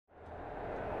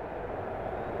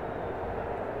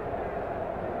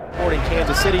Sporting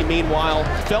Kansas City, meanwhile,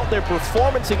 felt their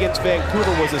performance against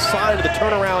Vancouver was a sign of the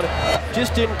turnaround,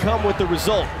 just didn't come with the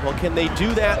result. Well, can they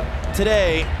do that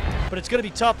today? But it's going to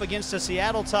be tough against a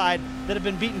Seattle Tide that have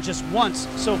been beaten just once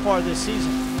so far this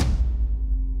season.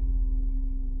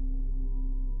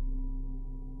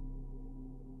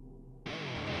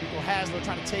 Hasler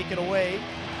trying to take it away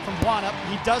from Buana.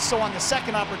 He does so on the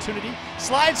second opportunity.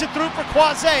 Slides it through for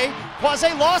Quasi.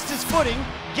 Quasi lost his footing,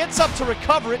 gets up to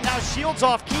recover it, now shields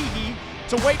off Keehee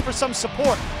to wait for some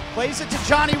support. Plays it to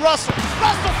Johnny Russell.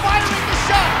 Russell firing the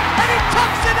shot, and he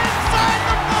tucks it inside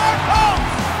the far post!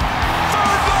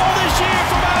 Third goal this year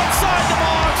from outside the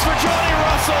box for Johnny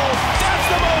Russell. That's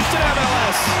the most in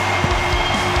MLS.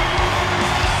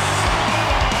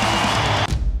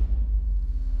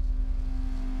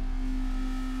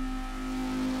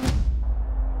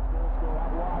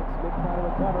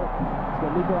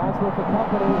 Nico Ansel for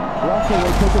company. Russell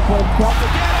will take it for himself.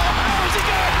 How is he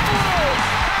going through?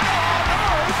 How on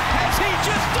earth has he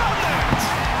just done that?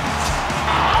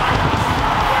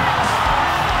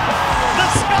 The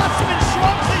Scotsman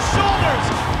shrugs his shoulders.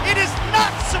 It is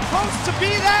not supposed to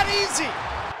be that easy.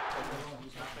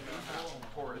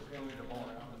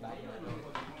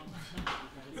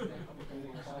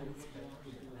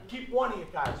 Keep one of you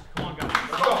guys. Come on, guys.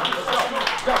 Let's go.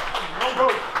 Let's go. Go.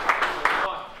 Go.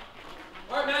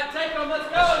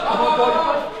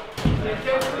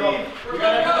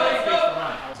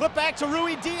 Flip back to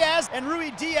Rui Diaz, and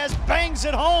Rui Diaz bangs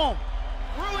it home.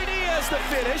 Rui Diaz the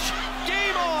finish.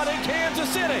 Game on in Kansas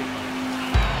City. He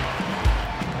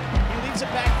leaves it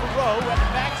back for Rowe at the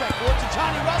backtrack for it to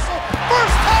Johnny Russell.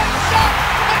 First time shot,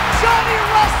 and Johnny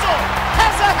Russell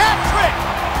has a hat trick.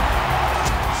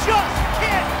 Just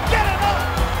can't get enough.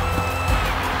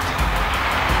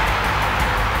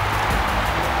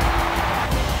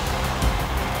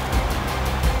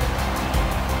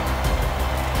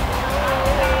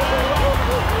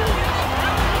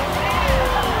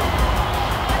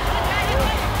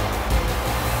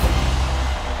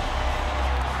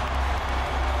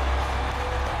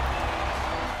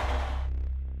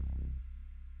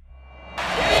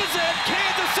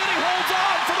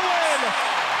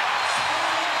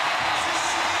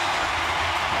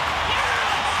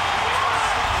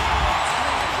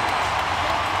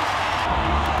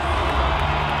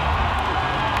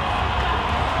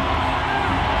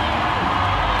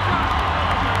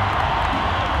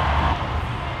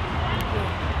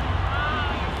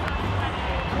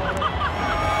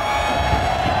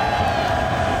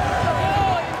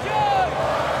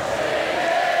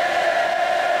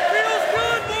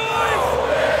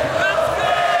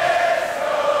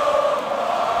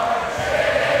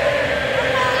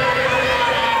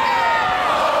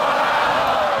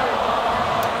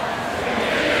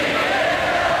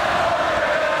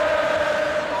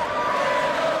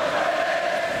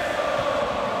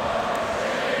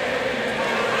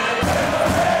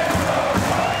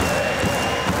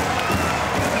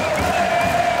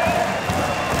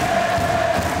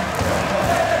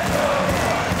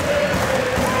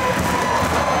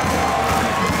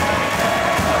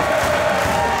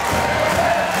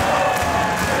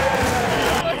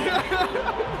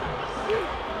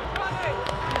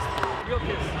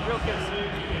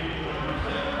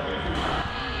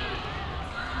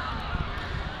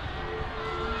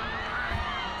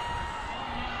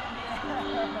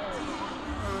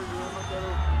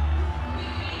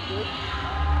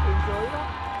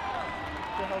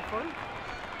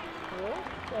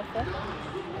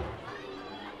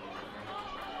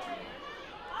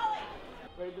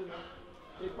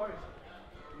 Big parties.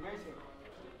 Amazing.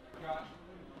 God.